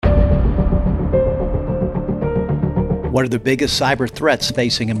What are the biggest cyber threats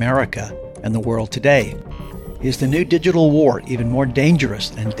facing America and the world today? Is the new digital war even more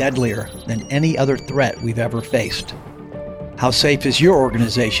dangerous and deadlier than any other threat we've ever faced? How safe is your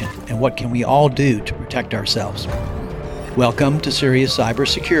organization, and what can we all do to protect ourselves? Welcome to Serious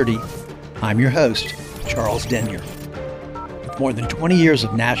Cybersecurity. I'm your host, Charles Denyer. With more than 20 years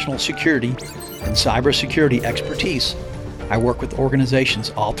of national security and cybersecurity expertise, I work with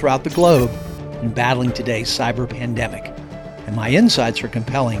organizations all throughout the globe in battling today's cyber pandemic, and my insights are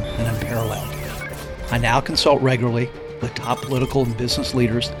compelling and unparalleled. I now consult regularly with top political and business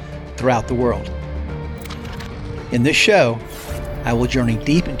leaders throughout the world. In this show, I will journey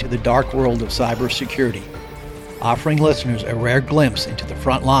deep into the dark world of cybersecurity, offering listeners a rare glimpse into the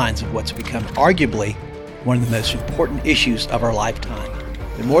front lines of what's become arguably one of the most important issues of our lifetime.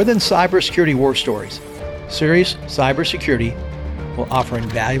 But more than cybersecurity war stories, Serious Cybersecurity will offer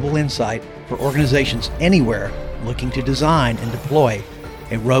invaluable insight for organizations anywhere looking to design and deploy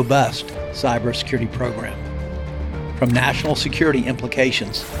a robust cybersecurity program. From national security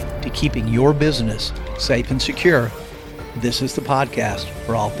implications to keeping your business safe and secure, this is the podcast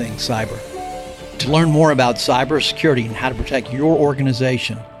for all things cyber. To learn more about cybersecurity and how to protect your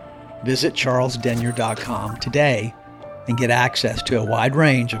organization, visit charlesdenyer.com today and get access to a wide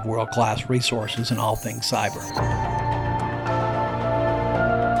range of world-class resources in all things cyber.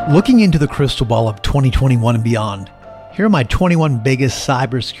 Looking into the crystal ball of 2021 and beyond, here are my 21 biggest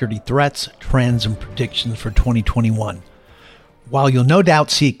cybersecurity threats, trends, and predictions for 2021. While you'll no doubt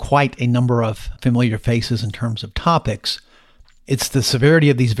see quite a number of familiar faces in terms of topics, it's the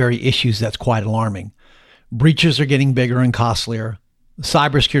severity of these very issues that's quite alarming. Breaches are getting bigger and costlier.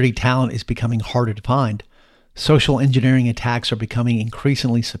 Cybersecurity talent is becoming harder to find. Social engineering attacks are becoming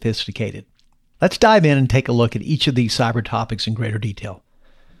increasingly sophisticated. Let's dive in and take a look at each of these cyber topics in greater detail.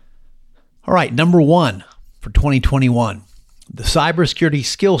 All right, number one for 2021, the cybersecurity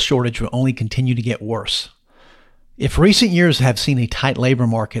skill shortage will only continue to get worse. If recent years have seen a tight labor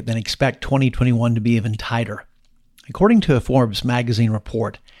market, then expect 2021 to be even tighter. According to a Forbes magazine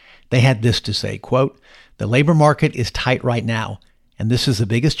report, they had this to say, quote, "The labor market is tight right now, and this is the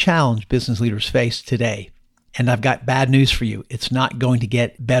biggest challenge business leaders face today. And I've got bad news for you. It's not going to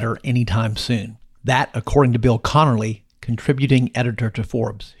get better anytime soon." That, according to Bill Connerly, contributing editor to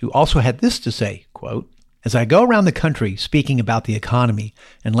Forbes, who also had this to say, quote, "As I go around the country speaking about the economy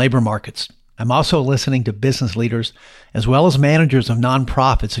and labor markets, I'm also listening to business leaders as well as managers of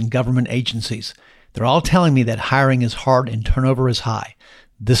nonprofits and government agencies. They're all telling me that hiring is hard and turnover is high.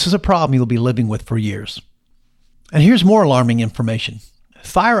 This is a problem you'll be living with for years." And here's more alarming information.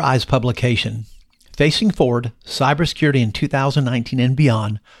 FireEye's publication, Facing Forward, Cybersecurity in 2019 and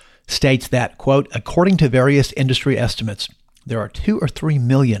Beyond, states that, quote, "According to various industry estimates, there are 2 or 3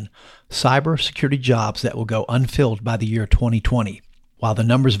 million cybersecurity jobs that will go unfilled by the year 2020. While the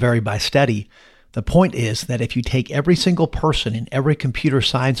numbers vary by study, the point is that if you take every single person in every computer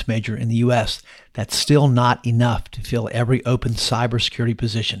science major in the U.S., that's still not enough to fill every open cybersecurity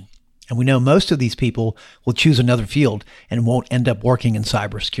position. And we know most of these people will choose another field and won't end up working in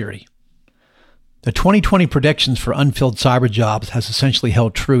cybersecurity." The 2020 predictions for unfilled cyber jobs has essentially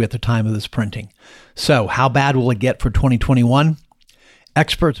held true at the time of this printing. So how bad will it get for 2021?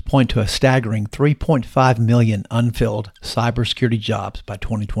 Experts point to a staggering 3.5 million unfilled cybersecurity jobs by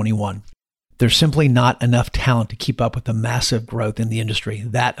 2021. There's simply not enough talent to keep up with the massive growth in the industry,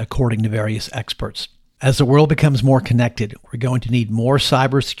 that according to various experts. As the world becomes more connected, we're going to need more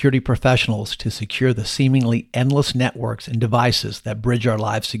cybersecurity professionals to secure the seemingly endless networks and devices that bridge our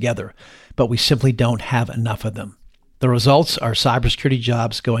lives together, but we simply don't have enough of them. The results are cybersecurity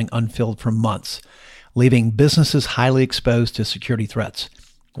jobs going unfilled for months, leaving businesses highly exposed to security threats.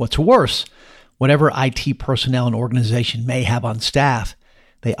 What's worse, whatever IT personnel an organization may have on staff,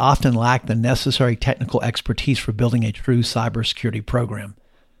 they often lack the necessary technical expertise for building a true cybersecurity program.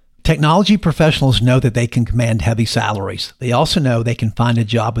 Technology professionals know that they can command heavy salaries. They also know they can find a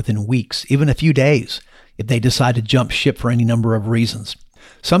job within weeks, even a few days, if they decide to jump ship for any number of reasons.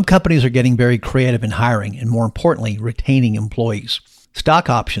 Some companies are getting very creative in hiring and, more importantly, retaining employees. Stock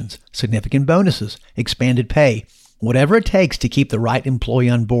options, significant bonuses, expanded pay, whatever it takes to keep the right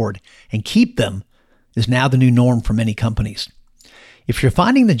employee on board and keep them is now the new norm for many companies. If you're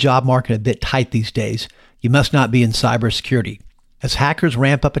finding the job market a bit tight these days, you must not be in cybersecurity. As hackers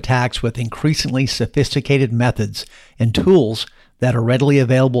ramp up attacks with increasingly sophisticated methods and tools that are readily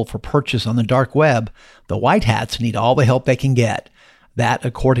available for purchase on the dark web, the white hats need all the help they can get. That,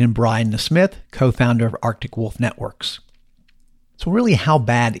 according to Brian Smith, co-founder of Arctic Wolf Networks. So really, how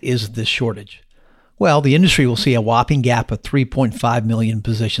bad is this shortage? Well, the industry will see a whopping gap of 3.5 million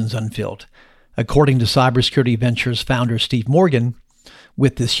positions unfilled. According to Cybersecurity Ventures founder Steve Morgan,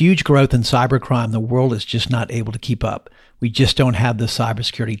 with this huge growth in cybercrime, the world is just not able to keep up. We just don't have the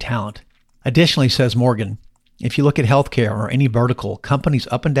cybersecurity talent. Additionally, says Morgan, if you look at healthcare or any vertical, companies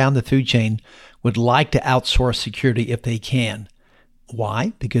up and down the food chain would like to outsource security if they can.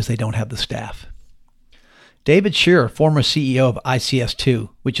 Why? Because they don't have the staff. David Shearer, former CEO of ICS2,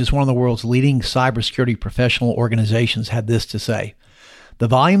 which is one of the world's leading cybersecurity professional organizations, had this to say: the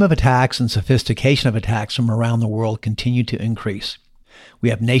volume of attacks and sophistication of attacks from around the world continue to increase. We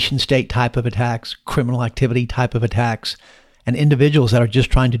have nation-state type of attacks, criminal activity type of attacks, and individuals that are just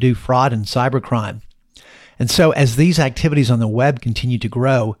trying to do fraud and cybercrime. And so as these activities on the web continue to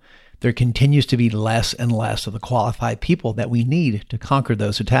grow, there continues to be less and less of the qualified people that we need to conquer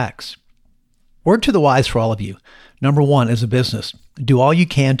those attacks. Word to the wise for all of you. Number one, as a business, do all you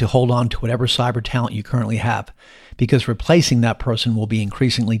can to hold on to whatever cyber talent you currently have, because replacing that person will be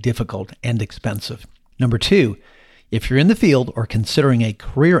increasingly difficult and expensive. Number two, if you're in the field or considering a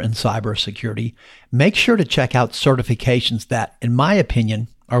career in cybersecurity, make sure to check out certifications that, in my opinion,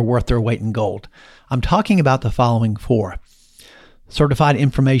 are worth their weight in gold. I'm talking about the following four: Certified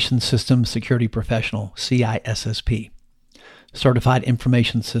Information Systems Security Professional, CISSP. Certified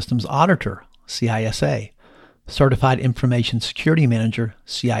Information Systems Auditor, CISA. Certified Information Security Manager,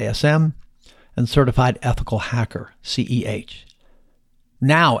 CISM. And Certified Ethical Hacker, CEH.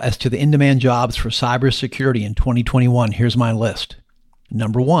 Now, as to the in-demand jobs for cybersecurity in 2021, here's my list.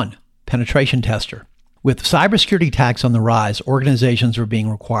 Number one, penetration tester. With cybersecurity attacks on the rise, organizations are being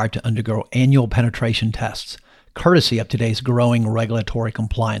required to undergo annual penetration tests, courtesy of today's growing regulatory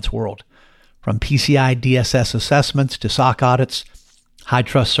compliance world. From PCI DSS assessments to SOC audits, high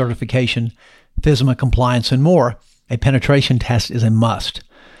trust certification, FISMA compliance, and more, a penetration test is a must.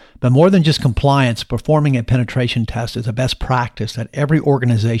 But more than just compliance, performing a penetration test is a best practice that every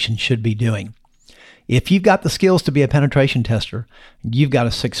organization should be doing. If you've got the skills to be a penetration tester, you've got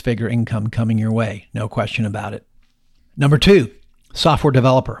a six-figure income coming your way, no question about it. Number two, software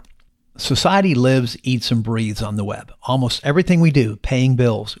developer. Society lives, eats, and breathes on the web. Almost everything we do, paying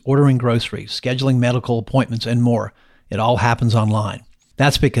bills, ordering groceries, scheduling medical appointments, and more, it all happens online.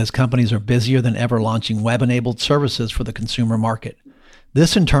 That's because companies are busier than ever launching web-enabled services for the consumer market.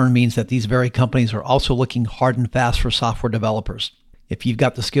 This in turn means that these very companies are also looking hard and fast for software developers. If you've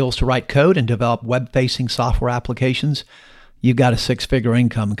got the skills to write code and develop web-facing software applications, you've got a six-figure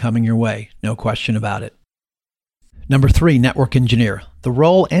income coming your way, no question about it. Number three, network engineer. The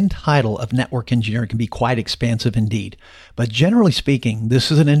role and title of network engineer can be quite expansive indeed, but generally speaking, this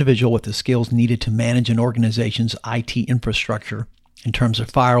is an individual with the skills needed to manage an organization's IT infrastructure in terms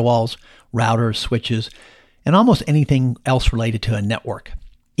of firewalls, routers, switches, and almost anything else related to a network.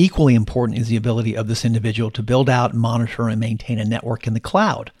 Equally important is the ability of this individual to build out, monitor, and maintain a network in the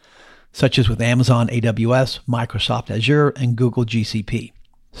cloud, such as with Amazon AWS, Microsoft Azure, and Google GCP.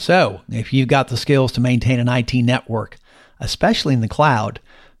 So, if you've got the skills to maintain an IT network, especially in the cloud,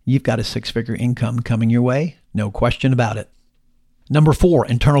 you've got a six-figure income coming your way, no question about it. Number four,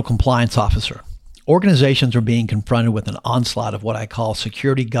 internal compliance officer. Organizations are being confronted with an onslaught of what I call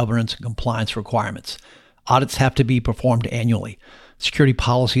security governance and compliance requirements. Audits have to be performed annually. Security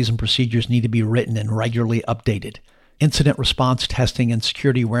policies and procedures need to be written and regularly updated. Incident response testing and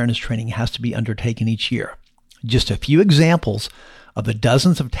security awareness training has to be undertaken each year. Just a few examples of the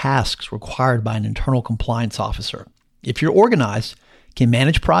dozens of tasks required by an internal compliance officer. If you're organized, can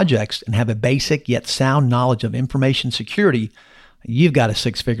manage projects, and have a basic yet sound knowledge of information security, you've got a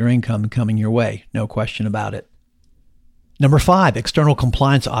six-figure income coming your way, no question about it. Number five, external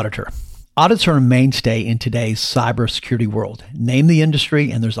compliance auditor. Audits are a mainstay in today's cybersecurity world. Name the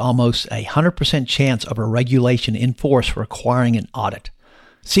industry, and there's almost a 100% chance of a regulation in force requiring an audit.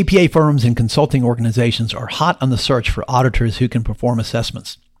 CPA firms and consulting organizations are hot on the search for auditors who can perform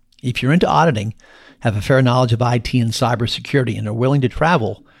assessments. If you're into auditing, have a fair knowledge of IT and cybersecurity, and are willing to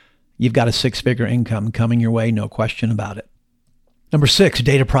travel, you've got a six-figure income coming your way, no question about it. Number six,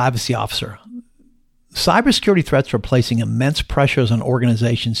 data privacy officer. Cybersecurity threats are placing immense pressures on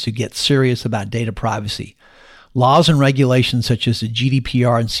organizations to get serious about data privacy. Laws and regulations such as the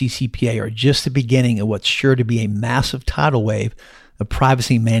GDPR and CCPA are just the beginning of what's sure to be a massive tidal wave of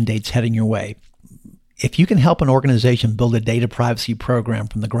privacy mandates heading your way. If you can help an organization build a data privacy program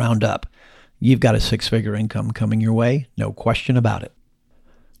from the ground up, you've got a six-figure income coming your way, no question about it.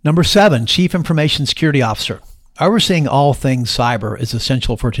 Number seven, Chief Information Security Officer. Overseeing all things cyber is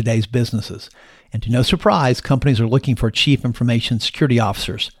essential for today's businesses. And to no surprise, companies are looking for Chief Information Security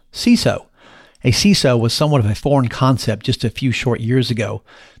Officers, CISO. A CISO was somewhat of a foreign concept just a few short years ago,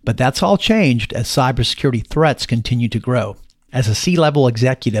 but that's all changed as cybersecurity threats continue to grow. As a C-level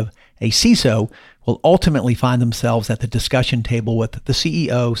executive, A CISO will ultimately find themselves at the discussion table with the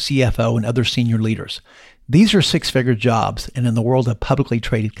CEO, CFO, and other senior leaders. These are six-figure jobs, and in the world of publicly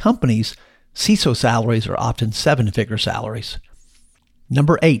traded companies, CISO salaries are often seven-figure salaries.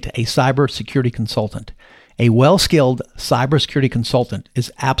 Number 8, a cybersecurity consultant. A well-skilled cybersecurity consultant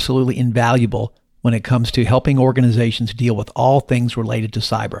is absolutely invaluable when it comes to helping organizations deal with all things related to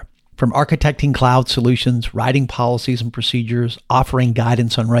cyber. From architecting cloud solutions, writing policies and procedures, offering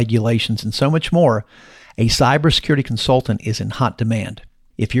guidance on regulations, and so much more, a cybersecurity consultant is in hot demand.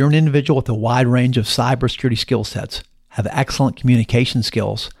 If you're an individual with a wide range of cybersecurity skill sets, have excellent communication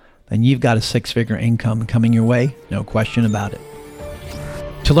skills, then you've got a six-figure income coming your way, no question about it.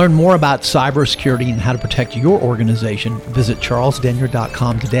 To learn more about cybersecurity and how to protect your organization, visit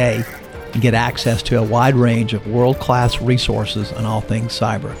charlesdenyer.com today and get access to a wide range of world-class resources on all things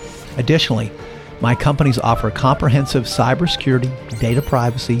cyber. Additionally, my companies offer comprehensive cybersecurity, data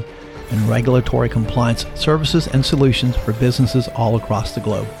privacy, and regulatory compliance services and solutions for businesses all across the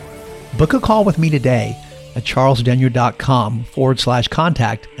globe. Book a call with me today at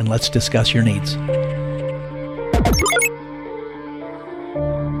charlesdenyer.com/contact and let's discuss your needs.